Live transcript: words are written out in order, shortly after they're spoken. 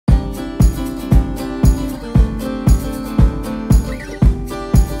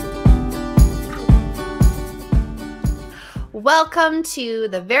Welcome to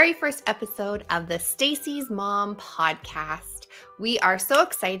the very first episode of the Stacie's Mom podcast. We are so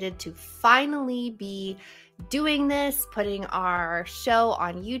excited to finally be doing this, putting our show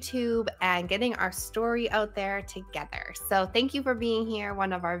on YouTube and getting our story out there together. So thank you for being here.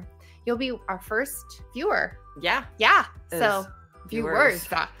 You'll be our first viewer. Yeah. So viewers.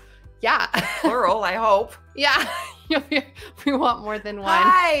 Yeah. Plural, I hope. Yeah. We want more than one.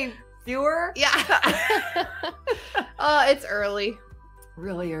 Hi, viewer. Yeah. It's early.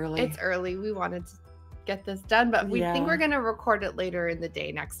 Really early. It's early. We wanted to get this done, but we think we're going to record it later in the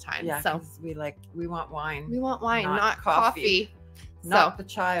day next time. Yeah, so we want wine. We want wine, not coffee. Not the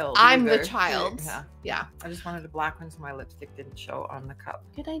child. I'm either. the child. Yeah. I just wanted a black one so my lipstick didn't show on the cup.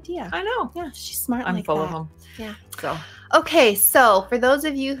 Good idea. I know. Yeah, she's smart I'm like full that. of them. Yeah. So. Okay, so for those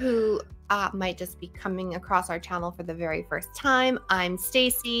of you who might just be coming across our channel for the very first time, I'm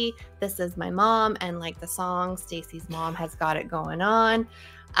Stacie. This is my mom, and like the song, Stacie's Mom has got it going on,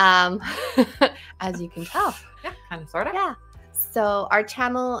 as you can tell. Yeah, kind of, sort of. Yeah. So our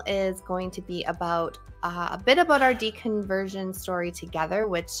channel is going to be about a bit about our deconversion story together,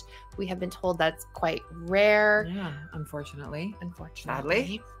 which we have been told that's quite rare. Yeah, unfortunately.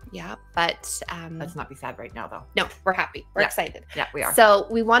 Sadly. Yeah, but let's not be sad right now, though. No, we're happy. We're excited. Yeah, we are. So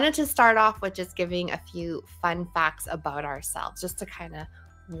we wanted to start off with just giving a few fun facts about ourselves, just to kind of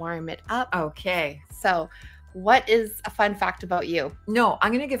warm it up. Okay. So what is a fun fact about you? No,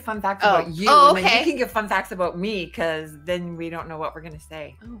 I'm going to give fun facts about you. Oh, and then you can give fun facts about me, because then we don't know what we're going to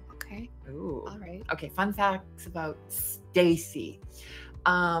say. Oh, okay. Ooh. All right. Okay, fun facts about Stacie.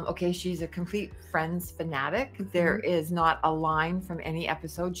 Okay, she's a complete Friends fanatic. Mm-hmm. There is not a line from any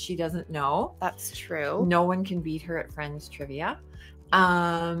episode she doesn't know. That's true. No one can beat her at Friends trivia.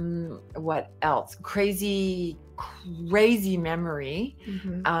 What else? Crazy memory.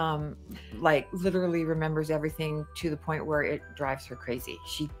 Mm-hmm. Like literally remembers everything to the point where it drives her crazy.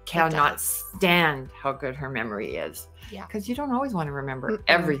 She cannot stand how good her memory is. Yeah. Because you don't always want to remember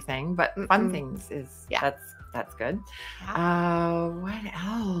everything, but fun things is that's good. Yeah. What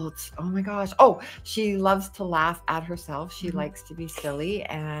else? Oh my gosh. Oh, she loves to laugh at herself. She likes to be silly,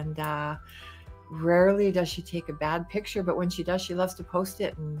 and rarely does she take a bad picture, but when she does, she loves to post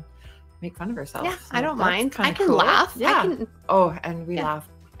it and make fun of herself. Yeah, So I don't mind. I can cool. laugh. Yeah. Oh, and we laugh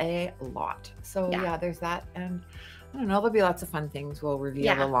a lot. So yeah, there's that. And I don't know, there'll be lots of fun things we'll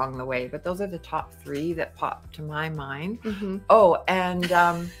reveal along the way, but those are the top three that pop to my mind. Mm-hmm. Oh, and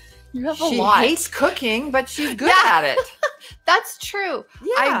you have she hates cooking, but she's good at it. That's true.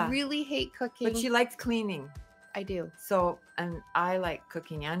 Yeah. I really hate cooking. But she likes cleaning. I do. So, and I like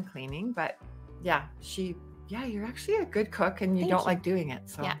cooking and cleaning, but yeah, you're actually a good cook, and you don't like doing it.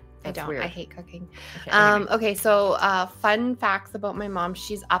 So yeah, I don't. Weird. I hate cooking. Okay, anyway. Okay, so fun facts about my mom.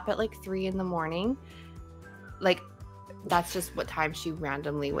 She's up at like 3 a.m. Like, that's just what time she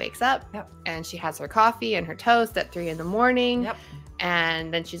randomly wakes up. Yep. And she has her coffee and her toast at 3 a.m. Yep.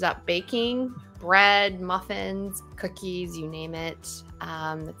 And then she's up baking bread, muffins, cookies, you name it.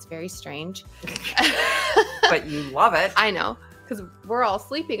 That's very strange. But you love it. I know, because we're all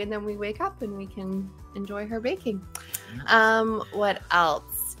sleeping and then we wake up and we can enjoy her baking. What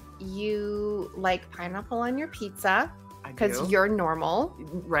else? You like pineapple on your pizza because you're normal,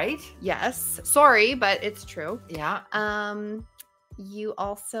 right? Yes. Sorry, but it's true. Yeah.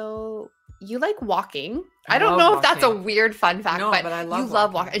 You like walking. I don't know if that's a weird fun fact, but I love you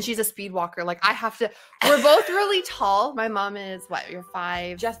love walking. And she's a speed walker. Like, I have to, we're both really tall. My mom is what? You're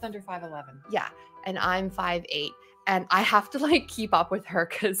 5? Just under 5'11". Yeah. And I'm 5'8". And I have to like keep up with her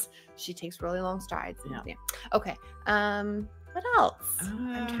because she takes really long strides. Yeah. Okay. What else?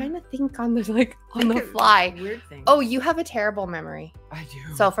 I'm trying to think on the fly. Weird thing. Oh, you have a terrible memory. I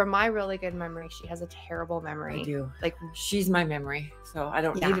do. So for my really good memory, she has a terrible memory. I do. Like, she's my memory, so I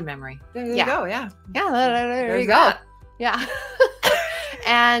don't need a memory. There you go. Yeah. Yeah. There you go. Yeah.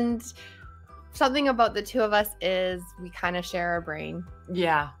 And something about the two of us is we kind of share a brain.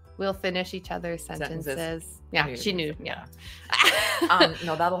 Yeah. We'll finish each other's sentences. Yeah. She knew. Yeah.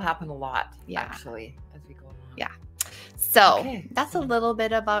 No, that'll happen a lot. Yeah. Actually, as we go along. Yeah. So that's a little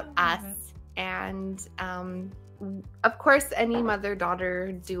bit about us. And of course, any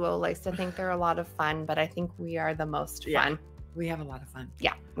mother-daughter duo likes to think they're a lot of fun, but I think we are the most fun. We have a lot of fun.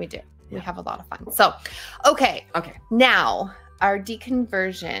 Yeah, we do. Yeah. We have a lot of fun. So, okay. Now, our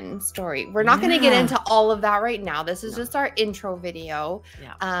deconversion story. We're not going to get into all of that right now. This is just our intro video.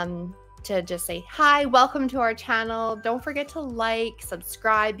 To just say hi, welcome to our channel. Don't forget to like,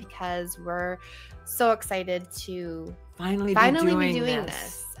 subscribe, because we're so excited to finally be doing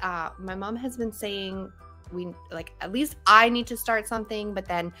this. My mom has been saying at least I need to start something, but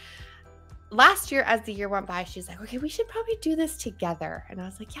then last year, as the year went by, she's like, okay, we should probably do this together. And I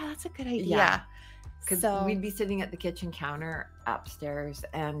was like, yeah, that's a good idea. Yeah. Because we'd be sitting at the kitchen counter upstairs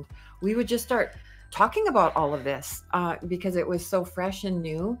and we would just start talking about all of this because it was so fresh and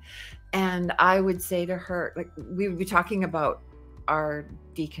new. And I would say to her, like, we would be talking about our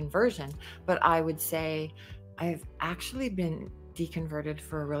deconversion, but I would say, I've actually been deconverted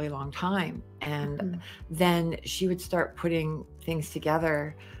for a really long time. And then she would start putting things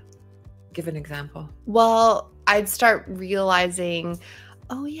together. Give an example. Well, I'd start realizing,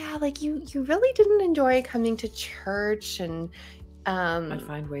 oh yeah, like you really didn't enjoy coming to church, and I'd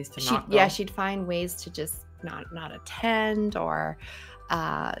find ways to not go. Yeah, she'd find ways to just not attend, or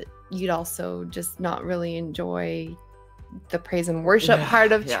you'd also just not really enjoy the praise and worship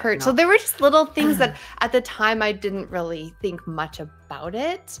part of church. No. So there were just little things that at the time I didn't really think much about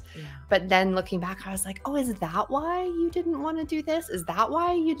it. Yeah. But then looking back, I was like, oh, is that why you didn't want to do this? Is that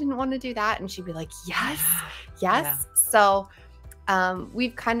why you didn't want to do that? And she'd be like, yes. Yeah. So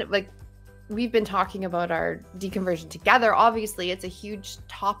we've kind of we've been talking about our deconversion together. Obviously, it's a huge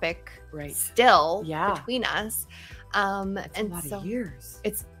topic still between us. That's and a lot of years.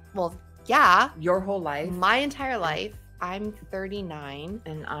 It's, well, yeah. Your whole life. My entire life. I'm 39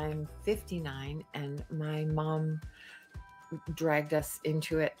 and I'm 59, and my mom dragged us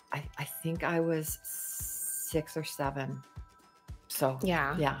into it. I think I was 6 or 7. So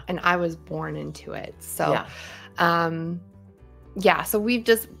yeah. And I was born into it. So so we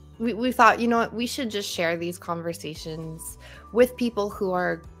thought, you know what, we should just share these conversations with people who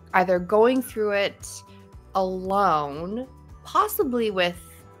are either going through it alone, possibly with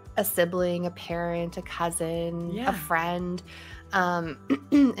a sibling, a parent, a cousin, a friend,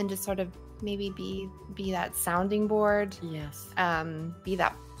 and just sort of maybe be that sounding board. Yes. Be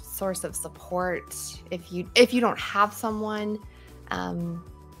that source of support. If you don't have someone,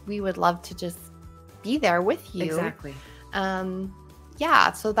 we would love to just be there with you. Exactly.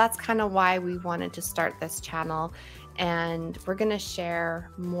 So that's kind of why we wanted to start this channel. And we're going to share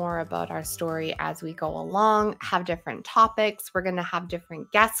more about our story as we go along, have different topics. We're going to have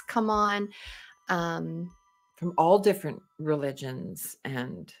different guests come on. From all different religions.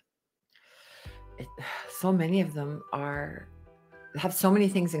 And so many of them have so many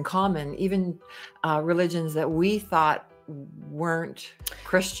things in common. Even religions that we thought weren't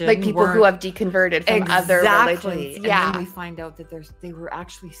Christian. Like people who have deconverted from other religions. And then we find out that they were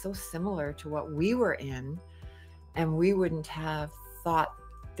actually so similar to what we were in. And we wouldn't have thought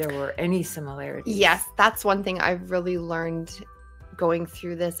there were any similarities. Yes, that's one thing I've really learned going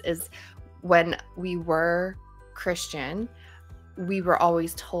through this is when we were Christian, we were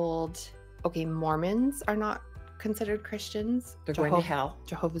always told, okay, Mormons are not considered Christians. They're going to hell.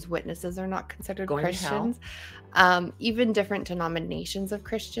 Jehovah's Witnesses are not considered Christians. Even different denominations of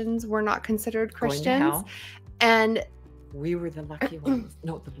Christians were not considered Christians. Going to hell. And we were the lucky ones.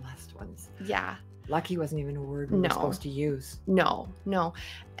 No, the blessed ones. Yeah. Lucky wasn't even a word we were supposed to use. No.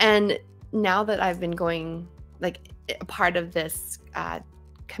 And now that I've been going, like, a part of this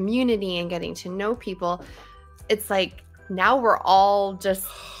community and getting to know people, it's like now we're all just,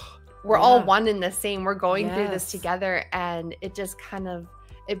 we're all one in the same. We're going through this together, and it just kind of,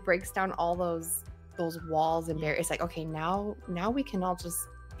 it breaks down all those walls and barriers. It's like, okay, now we can all just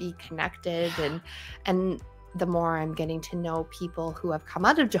be connected. And the more I'm getting to know people who have come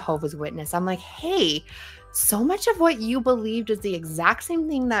out of Jehovah's Witness, I'm like, hey, so much of what you believed is the exact same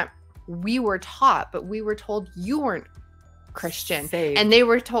thing that we were taught, but we were told you weren't Christian. Saved. And they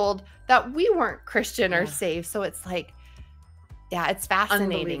were told that we weren't Christian or saved. So it's like, it's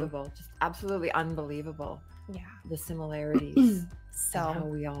fascinating. Unbelievable. Just absolutely unbelievable. Yeah. The similarities. So how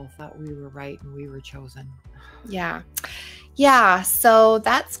we all thought we were right and we were chosen. Yeah. So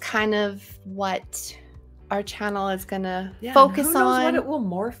that's kind of what our channel is going to focus on. Who knows what it will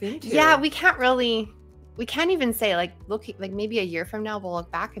morph into. Yeah, we can't even say, like, maybe a year from now we'll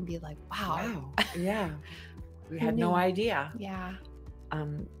look back and be like, wow. Yeah. We had no idea. Yeah.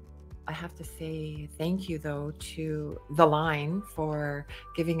 I have to say thank you, though, to The Line for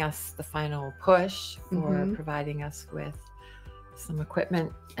giving us the final push, for providing us with some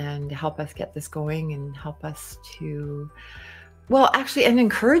equipment and help us get this going and help us to, well, actually, and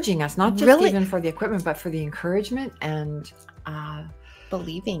encouraging us, not just even for the equipment, but for the encouragement and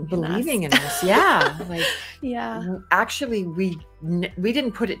believing in us. Actually, we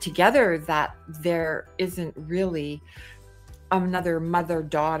didn't put it together that there isn't really another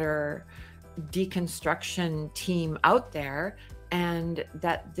mother-daughter deconstruction team out there, and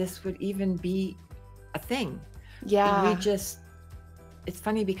that this would even be a thing. It's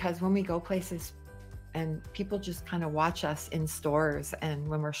funny because when we go places, and people just kind of watch us in stores, and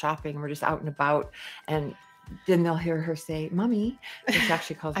when we're shopping, we're just out and about, and then they'll hear her say, "Mommy," which she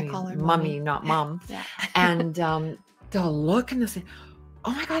actually calls me call her Mummy, not Mom. Yeah. And they'll look and they'll say,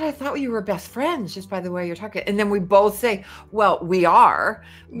 "Oh my God, I thought you were best friends just by the way you're talking." And then we both say, "Well, we are,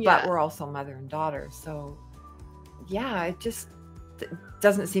 but we're also mother and daughter." So yeah, it just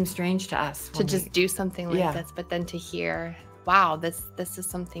doesn't seem strange to us to just do something like this, but then to hear, wow, this is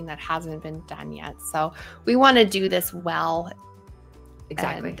something that hasn't been done yet. So we want to do this well.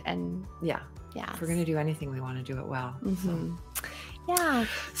 Exactly. And yeah. If we're going to do anything, we want to do it well. Mm-hmm. Yeah.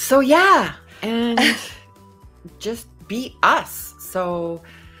 So yeah, and just be us. So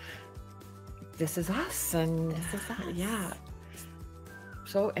this is us, and this is us. Yeah.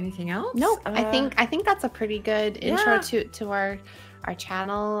 So anything else? No, I think that's a pretty good intro to our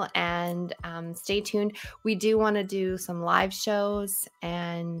channel, and stay tuned. We do want to do some live shows,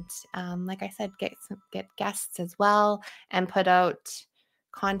 and like I said, get guests as well, and put out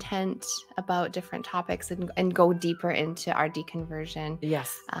content about different topics, and go deeper into our deconversion.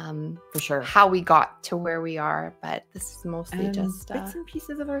 Yes, for sure. How we got to where we are, but this is mostly just bits and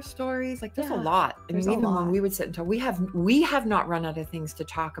pieces of our stories. Like there's a lot. I mean, even when we would sit and talk, we have not run out of things to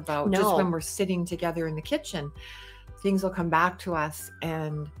talk about. No. Just when we're sitting together in the kitchen, things will come back to us,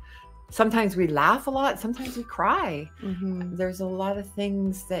 and sometimes we laugh a lot, sometimes we cry. Mm-hmm. There's a lot of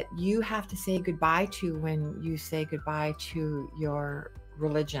things that you have to say goodbye to when you say goodbye to your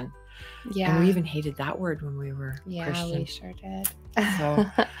religion. Yeah. And we even hated that word when we were Christian. Yeah, we sure did. So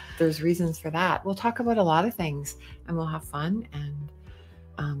there's reasons for that. We'll talk about a lot of things, and we'll have fun,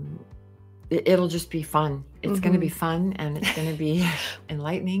 and it'll just be fun. It's going to be fun, and it's going to be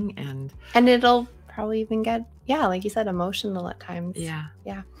enlightening, and it'll probably even get, like you said, emotional at times.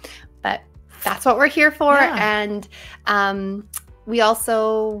 Yeah. But that's what we're here for. Yeah. And we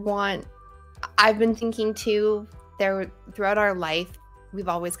also want, I've been thinking too, throughout our life, we've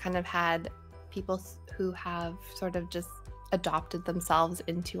always kind of had people who have sort of just adopted themselves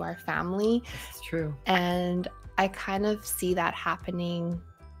into our family. It's true. And I kind of see that happening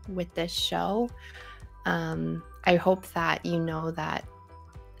with this show. I hope that you know that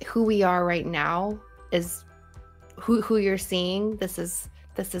who we are right now is who you're seeing. This is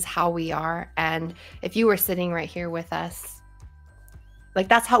how we are. And if you were sitting right here with us, like,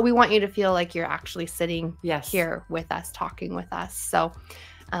 that's how we want you to feel, like you're actually sitting here with us, talking with us. So,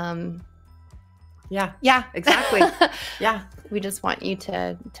 yeah, exactly. Yeah. We just want you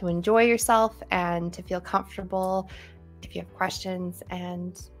to enjoy yourself and to feel comfortable. If you have questions,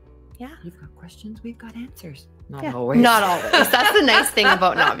 and you've got questions, we've got answers. Not always. That's the nice thing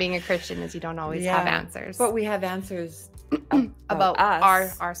about not being a Christian, is you don't always have answers. But we have answers about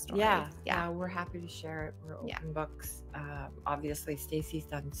us. Our story. Yeah. We're happy to share it. We're open books. Obviously, Stacie's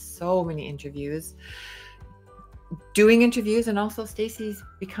done so many interviews, and also Stacie's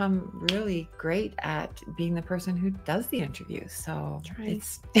become really great at being the person who does the interviews. So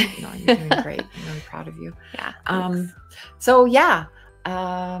it's you're doing great. I'm really proud of you. Yeah. So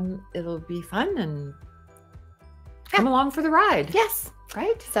it'll be fun, and come along for the ride. Yes.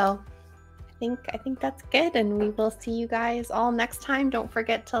 Right. So I think that's good, and we will see you guys all next time. Don't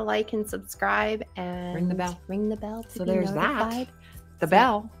forget to like and subscribe, and ring the bell. To be notified. The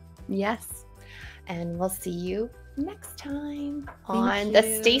bell. Yes. And we'll see you next time on the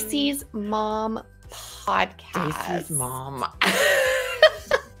Stacie's Mom podcast. Stacie's Mom.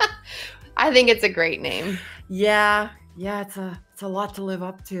 I think it's a great name. Yeah, it's a lot to live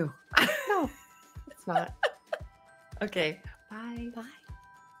up to. No, it's not. Okay. Bye. Bye.